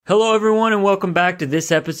Hello, everyone, and welcome back to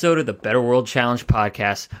this episode of the Better World Challenge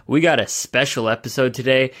podcast. We got a special episode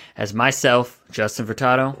today as myself, Justin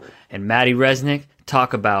Furtado, and Maddie Resnick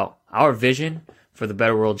talk about our vision for the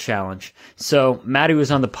Better World Challenge. So, Maddie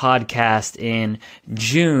was on the podcast in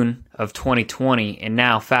June of 2020, and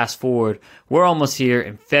now, fast forward, we're almost here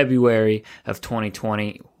in February of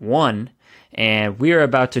 2021. And we are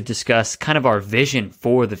about to discuss kind of our vision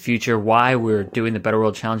for the future, why we're doing the Better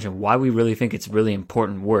World Challenge, and why we really think it's really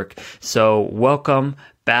important work. So welcome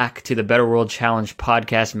back to the Better World Challenge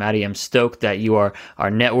podcast, Maddie. I'm stoked that you are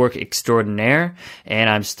our network extraordinaire,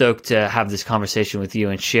 and I'm stoked to have this conversation with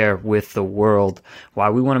you and share with the world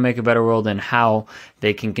why we want to make a better world and how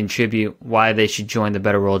they can contribute, why they should join the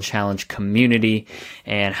Better World Challenge community,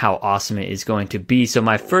 and how awesome it is going to be. So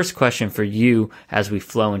my first question for you as we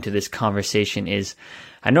flow into this conversation is,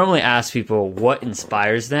 I normally ask people what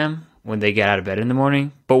inspires them when they get out of bed in the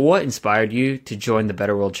morning, but what inspired you to join the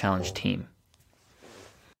Better World Challenge team?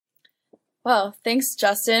 Well, thanks,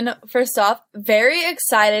 Justin. First off, very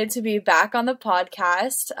excited to be back on the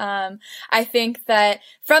podcast. I think that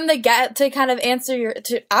from the get to kind of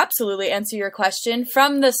absolutely answer your question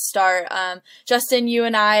from the start, Justin, you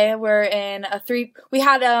and I were in we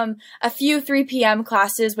had a few 3 p.m.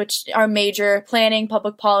 classes, which are major planning,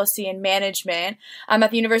 public policy, and management, at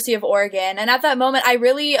the University of Oregon. And at that moment, I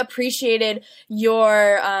really appreciated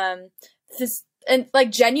your, and like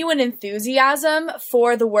genuine enthusiasm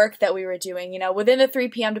for the work that we were doing. You know, within the 3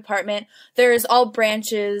 p.m. department, there's all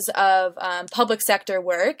branches of public sector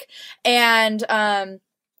work. And I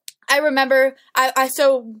remember,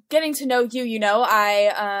 so getting to know you,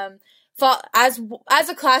 as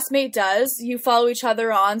a classmate does, you follow each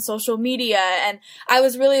other on social media. And I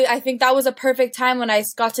think that was a perfect time when I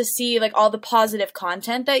got to see like all the positive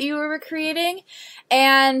content that you were creating.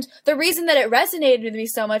 And the reason that it resonated with me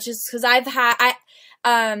so much is because I've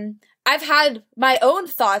had my own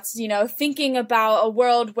thoughts, thinking about a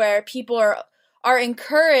world where people are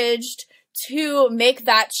encouraged to make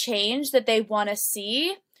that change that they want to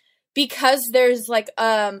see, because there's like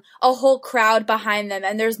a whole crowd behind them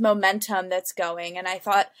and there's momentum that's going. And I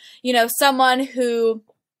thought, someone who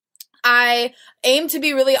I aim to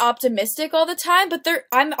be really optimistic all the time, but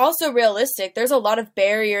I'm also realistic. There's a lot of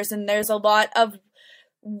barriers and there's a lot of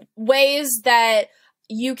ways that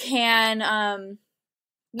you can,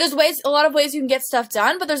 there's a lot of ways you can get stuff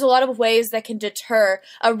done, but there's a lot of ways that can deter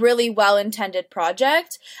a really well-intended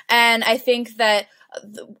project. And I think that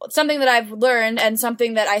something that I've learned and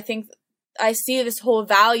something that I think I see this whole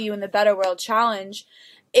value in the Better World Challenge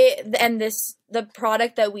the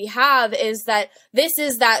product that we have is that this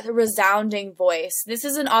is that resounding voice. This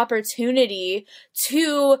is an opportunity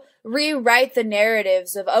to rewrite the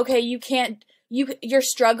narratives of, okay, you're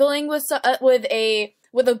struggling with a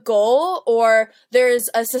goal, or there's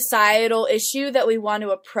a societal issue that we want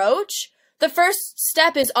to approach. The first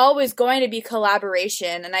step is always going to be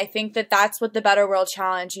collaboration. And I think that that's what the Better World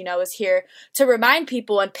Challenge, is here to remind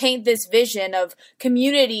people and paint this vision of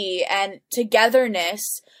community and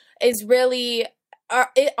togetherness is really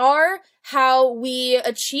how we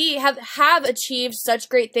have achieved such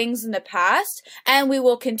great things in the past. And we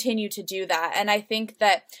will continue to do that. And I think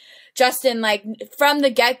that Justin, like from the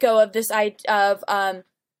get-go of this idea of,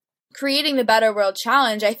 creating the Better World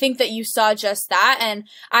Challenge, I think that you saw just that. And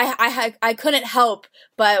I couldn't help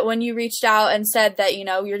but when you reached out and said that,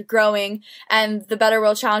 you're growing and the Better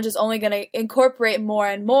World Challenge is only going to incorporate more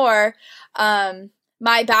and more,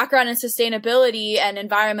 my background in sustainability and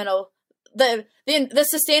the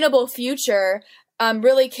sustainable future,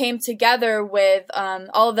 really came together with,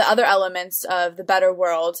 all of the other elements of the Better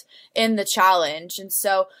World in the challenge. And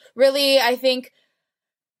so really, I think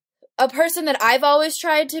a person that I've always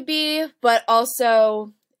tried to be, but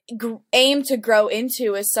also aim to grow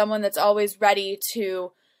into, is someone that's always ready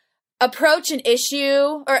to approach an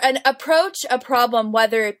issue or approach a problem,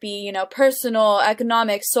 whether it be, personal,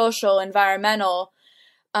 economic, social, environmental,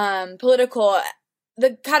 political,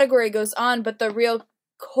 the category goes on, but the real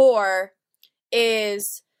core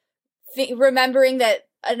is remembering that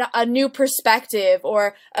a new perspective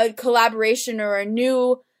or a collaboration or a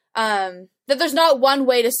new, that there's not one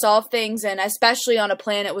way to solve things, and especially on a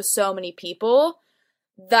planet with so many people,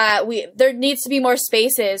 that there needs to be more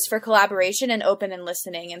spaces for collaboration and open and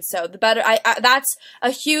listening. And so that's a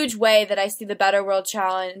huge way that I see the Better World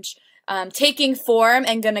Challenge taking form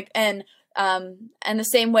and the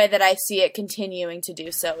same way that I see it continuing to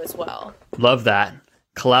do so as well. Love that.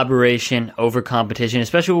 Collaboration over competition,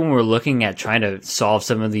 especially when we're looking at trying to solve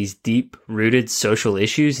some of these deep-rooted social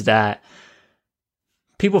issues that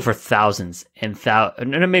people for thousands and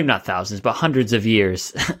maybe not thousands, but hundreds of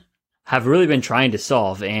years have really been trying to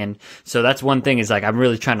solve. And so that's one thing, is like, I'm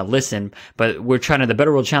really trying to listen, but the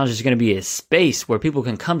Better World Challenge is going to be a space where people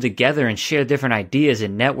can come together and share different ideas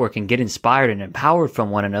and network and get inspired and empowered from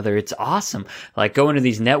one another. It's awesome. Like, going to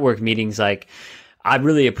these network meetings, like, I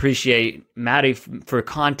really appreciate Maddie. For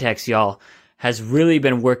context, y'all, has really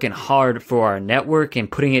been working hard for our network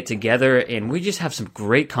and putting it together, and we just have some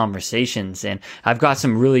great conversations, and I've got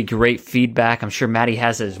some really great feedback. I'm sure Maddie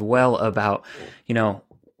has as well, about,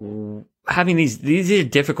 having these are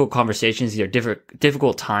difficult conversations. These are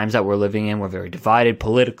difficult times that we're living in. We're very divided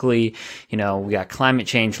politically. We got climate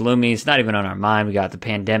change looming. It's not even on our mind. We got the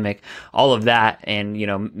pandemic, all of that. And,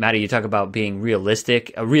 Maddie, you talk about being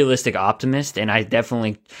a realistic optimist. And I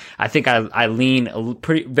think I lean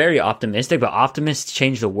very optimistic, but optimists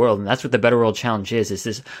change the world. And that's what the Better World Challenge is. It's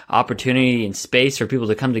this opportunity and space for people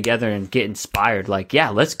to come together and get inspired. Like, yeah,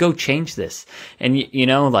 let's go change this. And,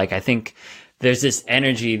 I think there's this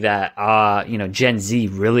energy that, Gen Z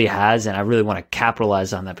really has, and I really want to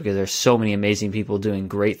capitalize on that, because there's so many amazing people doing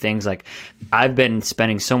great things. Like, I've been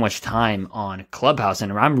spending so much time on Clubhouse,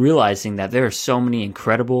 and I'm realizing that there are so many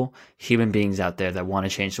incredible human beings out there that want to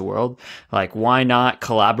change the world. Like, why not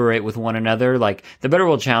collaborate with one another? Like, the Better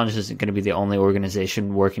World Challenge isn't going to be the only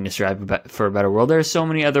organization working to strive for a better world. There are so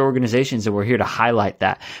many other organizations, and we're here to highlight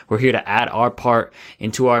that. We're here to add our part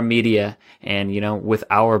into our media, and, with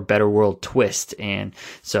our better world twist. And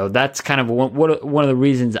so that's kind of one of the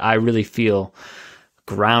reasons I really feel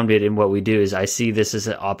grounded in what we do, is I see this as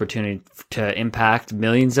an opportunity to impact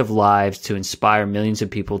millions of lives, to inspire millions of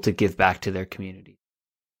people to give back to their community.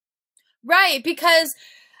 Right, because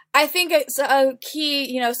I think it's a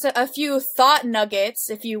key, a few thought nuggets,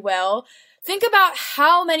 if you will. Think about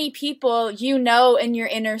how many people in your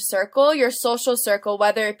inner circle, your social circle,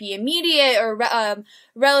 whether it be immediate or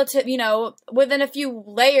relative, within a few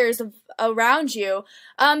layers around you,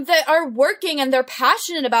 that are working and they're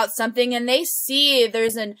passionate about something, and they see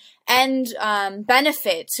there's an end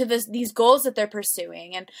benefit to these goals that they're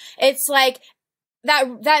pursuing. And it's like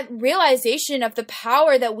that realization of the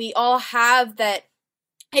power that we all have, that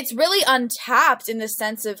it's really untapped, in the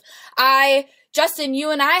sense of, Justin,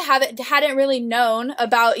 you and I hadn't really known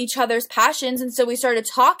about each other's passions, and so we started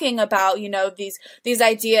talking about, these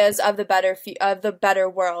ideas of the better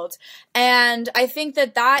world. And I think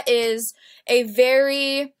that is a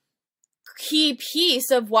very key piece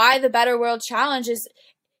of why the Better World Challenge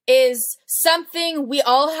is something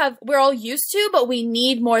we're all used to, but we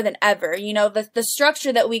need more than ever. The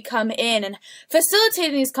structure that we come in and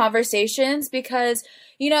facilitating these conversations, because,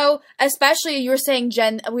 especially you were saying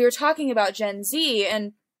we were talking about Gen Z,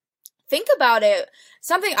 and think about it.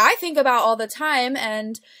 Something I think about all the time,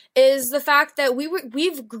 and is the fact that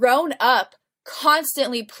we've grown up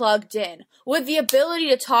constantly plugged in with the ability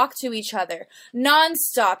to talk to each other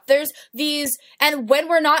nonstop. There's and when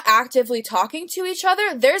we're not actively talking to each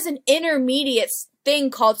other, there's an intermediate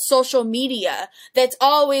thing called social media that's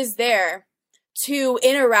always there to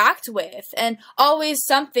interact with, and always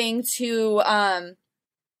something to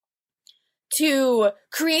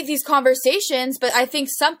create these conversations. But I think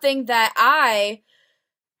something that I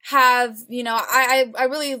have, I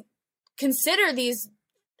really consider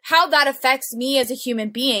how that affects me as a human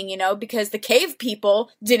being, because the cave people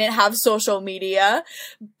didn't have social media.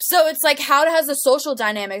 So it's like, how has the social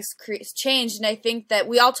dynamics changed? And I think that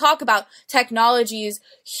we all talk about technology's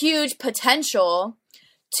huge potential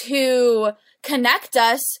to connect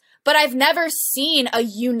us, but I've never seen a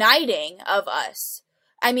uniting of us.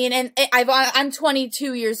 I mean, and I'm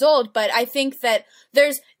 22 years old, but I think that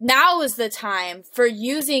now is the time for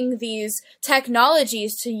using these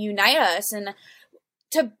technologies to unite us and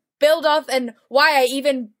to build off. And why I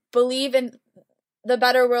even believe in the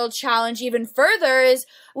Better World Challenge even further is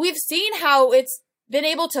we've seen how it's been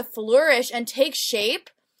able to flourish and take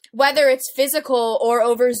shape, whether it's physical or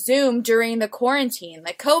over Zoom during the quarantine.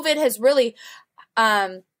 Like, COVID has really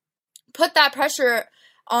put that pressure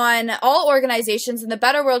on all organizations, and the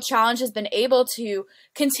Better World Challenge has been able to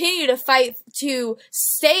continue to fight to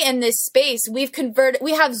stay in this space. We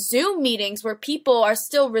have Zoom meetings where people are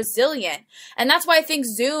still resilient. And that's why I think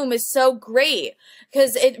Zoom is so great,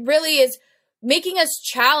 because it really is making us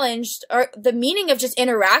challenged, or the meaning of just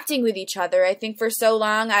interacting with each other. I think for so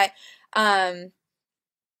long,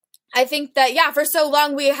 I think that, for so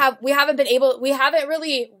long we haven't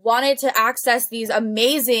really wanted to access these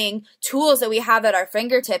amazing tools that we have at our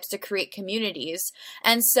fingertips to create communities.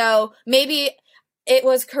 And so maybe it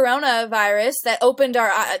was coronavirus that opened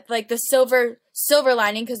our, the silver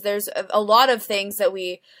lining, because there's a lot of things that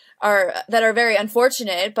are very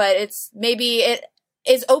unfortunate, but it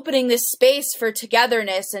is opening this space for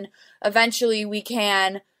togetherness, and eventually we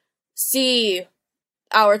can see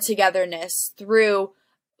our togetherness through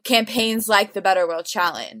campaigns like the Better World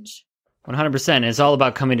Challenge. 100%. It's all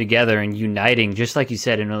about coming together and uniting, just like you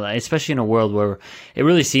said, especially in a world where it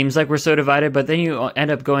really seems like we're so divided, but then you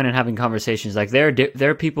end up going and having conversations. Like there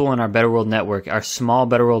are people in our Better World Network, our small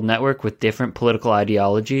Better World Network, with different political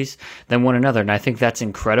ideologies than one another. And I think that's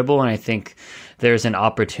incredible. And I think there's an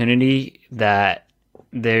opportunity that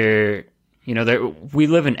we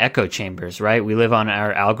live in echo chambers, right? We live on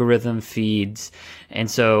our algorithm feeds. And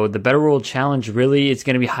so the Better World Challenge really is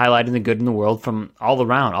going to be highlighting the good in the world from all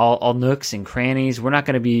around, all nooks and crannies. We're not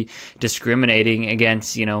going to be discriminating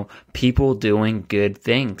against, people doing good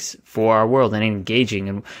things for our world and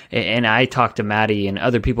engaging. And I talk to Maddie and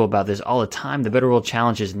other people about this all the time. The Better World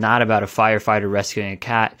Challenge is not about a firefighter rescuing a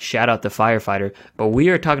cat. Shout out the firefighter. But we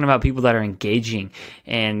are talking about people that are engaging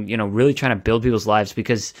and, really trying to build people's lives,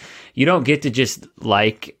 because you don't get to just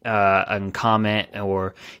like and comment,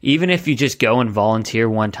 or even if you just go and volunteer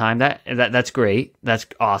one time, that's great. That's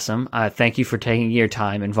awesome. Thank you for taking your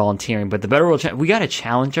time and volunteering. But the Better World Challenge, we got to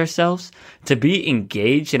challenge ourselves to be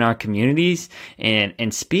engaged in our communities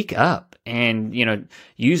and speak up and,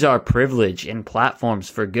 use our privilege and platforms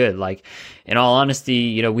for good. Like, in all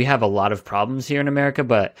honesty, we have a lot of problems here in America,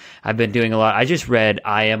 but I've been doing a lot. I just read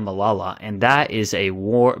I Am Malala, and that is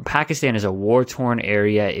Pakistan is a war-torn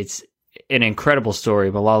area. It's an incredible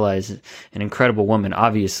story. Malala is an incredible woman,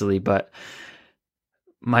 obviously, but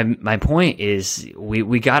my point is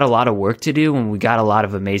we got a lot of work to do, and we got a lot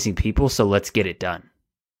of amazing people, so let's get it done.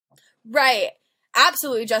 Right.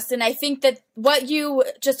 Absolutely, Justin. I think that what you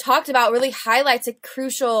just talked about really highlights a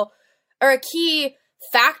crucial or a key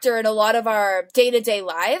factor in a lot of our day-to-day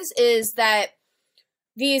lives, is that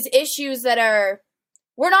these issues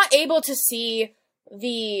we're not able to see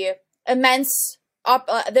the immense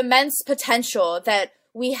potential that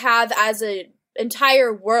we have as an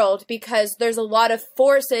entire world, because there's a lot of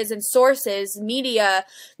forces and sources, media,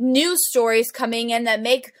 news stories coming in that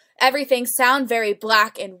make everything sound very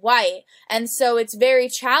black and white. And so it's very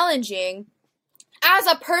challenging as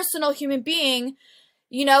a personal human being,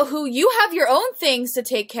 who you have your own things to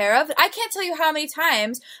take care of. I can't tell you how many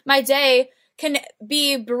times my day can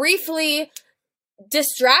be briefly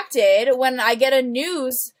distracted when I get a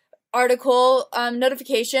news article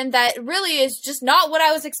notification that really is just not what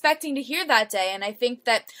I was expecting to hear that day. And I think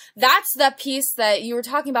that that's the piece that you were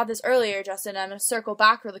talking about this earlier, Justin. I'm going to circle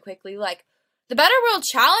back really quickly. Like, the Better World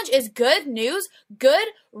Challenge is good news, good,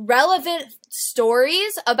 relevant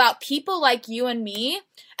stories about people like you and me,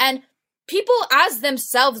 and people as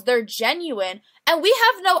themselves. They're genuine, and we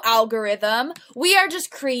have no algorithm. We are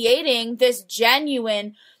just creating this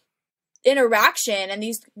genuine interaction and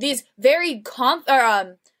these very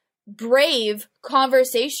brave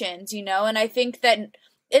conversations, and I think that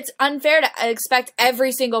it's unfair to expect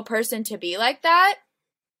every single person to be like that,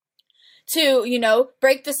 to,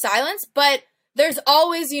 break the silence. But there's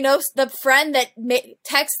always, the friend that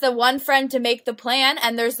texts the one friend to make the plan,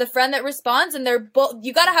 and there's the friend that responds, and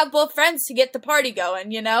you gotta have both friends to get the party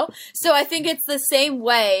going, So I think it's the same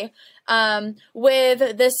way,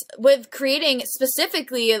 with creating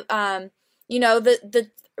specifically, the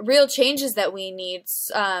real changes that we need.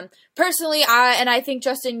 Personally, I think,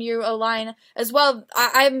 Justin, you align as well.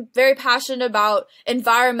 I'm very passionate about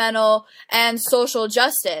environmental and social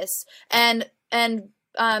justice, and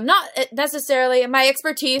not necessarily my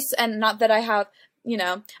expertise, and not that I have,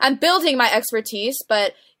 I'm building my expertise,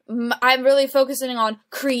 but I'm really focusing on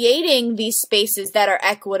creating these spaces that are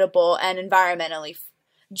equitable and environmentally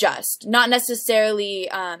just. Not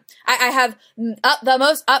necessarily, I have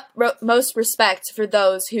the most respect for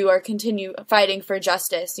those who are continue fighting for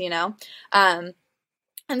justice, and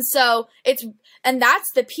so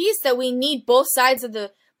that's the piece that we need, both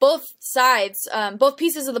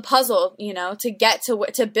pieces of the puzzle, to get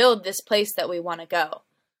to build this place that we want to go.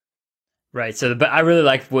 Right. So, but I really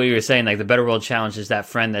like what you were saying. Like, the Better World Challenge is that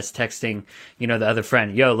friend that's texting, the other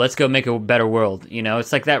friend, yo, let's go make a better world.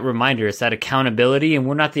 It's like that reminder. It's that accountability. And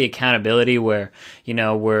we're not the accountability where,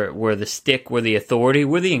 we're the stick, we're the authority,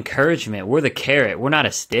 we're the encouragement, we're the carrot. We're not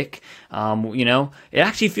a stick. It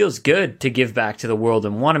actually feels good to give back to the world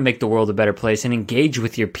and want to make the world a better place and engage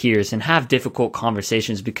with your peers and have difficult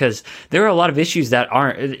conversations, because there are a lot of issues that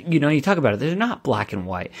aren't, you talk about it, they're not black and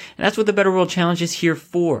white. And that's what the Better World Challenge is here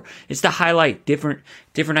for. It's to highlight different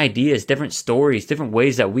ideas, different stories, different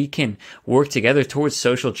ways that we can work together towards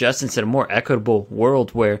social justice in a more equitable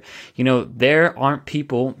world where, there aren't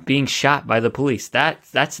people being shot by the police.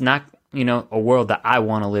 That's not a world that I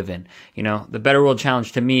want to live in. The Better World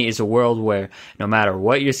Challenge to me is a world where no matter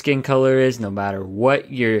what your skin color is, no matter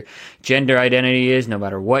what your gender identity is, no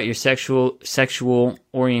matter what your sexual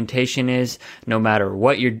orientation is, no matter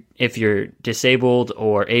what if you're disabled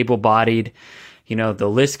or able-bodied, the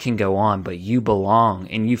list can go on, but you belong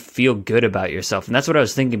and you feel good about yourself. And that's what I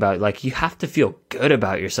was thinking about. Like, you have to feel good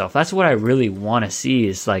about yourself. That's what I really want to see,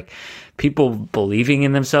 is like people believing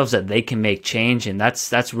in themselves that they can make change. And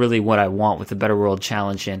that's really what I want with the Better World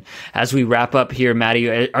Challenge. And as we wrap up here,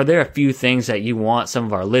 Maddie, are there a few things that you want some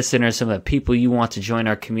of our listeners, some of the people you want to join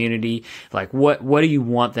our community? Like, what do you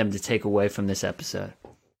want them to take away from this episode?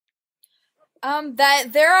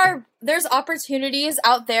 That there's opportunities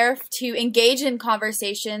out there to engage in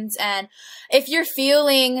conversations, and if you're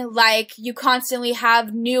feeling like you constantly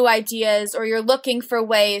have new ideas or you're looking for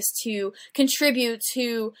ways to contribute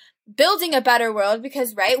to building a better world,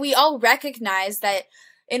 because we all recognize that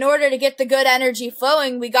in order to get the good energy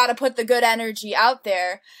flowing, we got to put the good energy out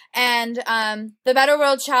there. And the Better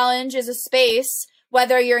World Challenge is a space,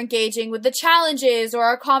 whether you're engaging with the challenges or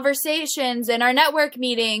our conversations in our network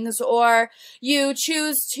meetings, or you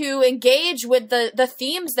choose to engage with the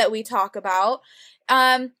themes that we talk about,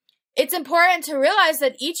 it's important to realize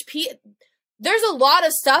that there's a lot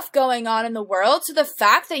of stuff going on in the world. So the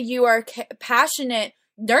fact that you are passionate,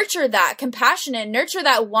 nurture that compassionate, nurture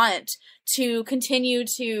that want to continue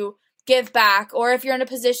to give back. Or if you're in a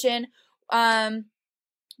position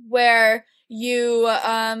where you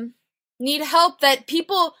need help, that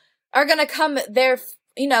people are going to come there,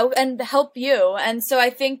 and help you. And so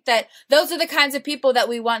I think that those are the kinds of people that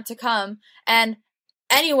we want to come. And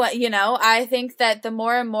anyway, I think that the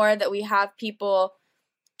more and more that we have people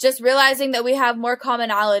just realizing that we have more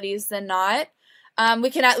commonalities than not,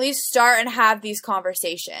 we can at least start and have these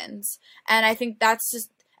conversations. And I think that's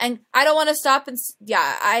just, and I don't want to stop. And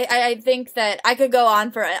I think that I could go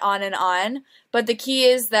on and on, but the key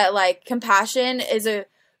is that compassion is a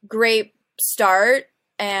great start,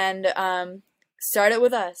 and start it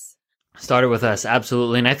with us. Started with us,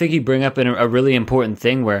 absolutely. And I think you bring up a really important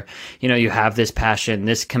thing where, you have this passion,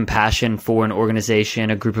 this compassion for an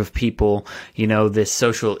organization, a group of people, this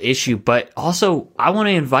social issue. But also, I want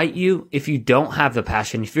to invite you, if you don't have the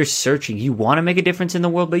passion, if you're searching, you want to make a difference in the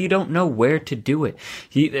world, but you don't know where to do it.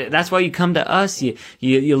 That's why you come to us.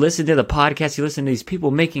 You listen to the podcast, you listen to these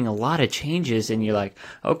people making a lot of changes, and you're like,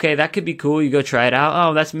 okay, that could be cool. You go try it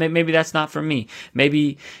out. Oh, maybe that's not for me.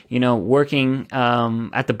 Maybe, working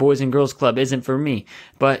at the Boys and Girls Club isn't for me.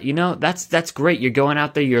 But that's great. You're going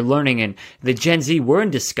out there, you're learning. And the Gen Z, we're in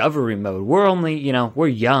discovery mode. We're only, we're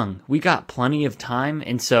young. We got plenty of time.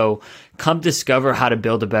 And so come discover how to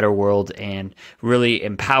build a better world and really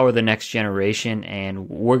empower the next generation. And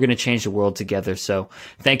we're going to change the world together. So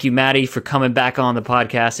thank you, Maddie, for coming back on the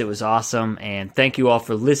podcast. It was awesome. And thank you all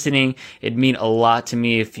for listening. It'd mean a lot to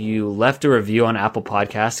me if you left a review on Apple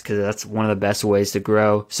Podcasts, because that's one of the best ways to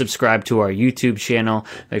grow. Subscribe to our YouTube channel.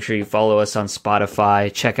 Make sure you follow us on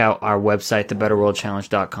Spotify. Check out our website,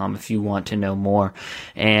 thebetterworldchallenge.com, if you want to know more.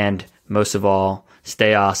 And most of all,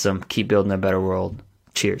 stay awesome. Keep building a better world.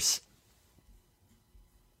 Cheers.